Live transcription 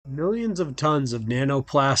Millions of tons of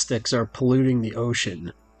nanoplastics are polluting the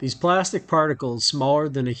ocean. These plastic particles, smaller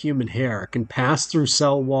than a human hair, can pass through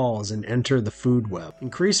cell walls and enter the food web.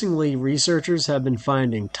 Increasingly, researchers have been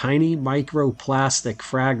finding tiny microplastic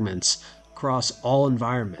fragments across all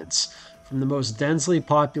environments, from the most densely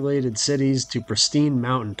populated cities to pristine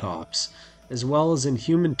mountaintops, as well as in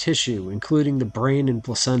human tissue, including the brain and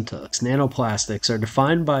placenta. Nanoplastics are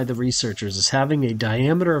defined by the researchers as having a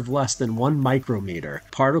diameter of less than 1 micrometer.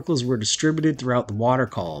 Particles were distributed throughout the water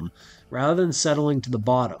column, rather than settling to the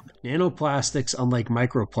bottom. Nanoplastics, unlike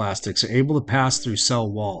microplastics, are able to pass through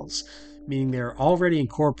cell walls, meaning they are already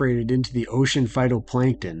incorporated into the ocean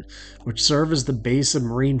phytoplankton, which serve as the base of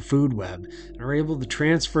marine food web and are able to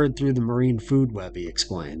transfer through the marine food web, he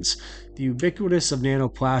explains. The ubiquitous of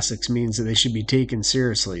nanoplastics means that they should be taken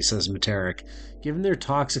seriously, says Materik. Given their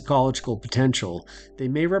toxicological potential, they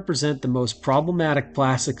may represent the most problematic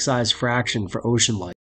plastic-sized fraction for ocean life.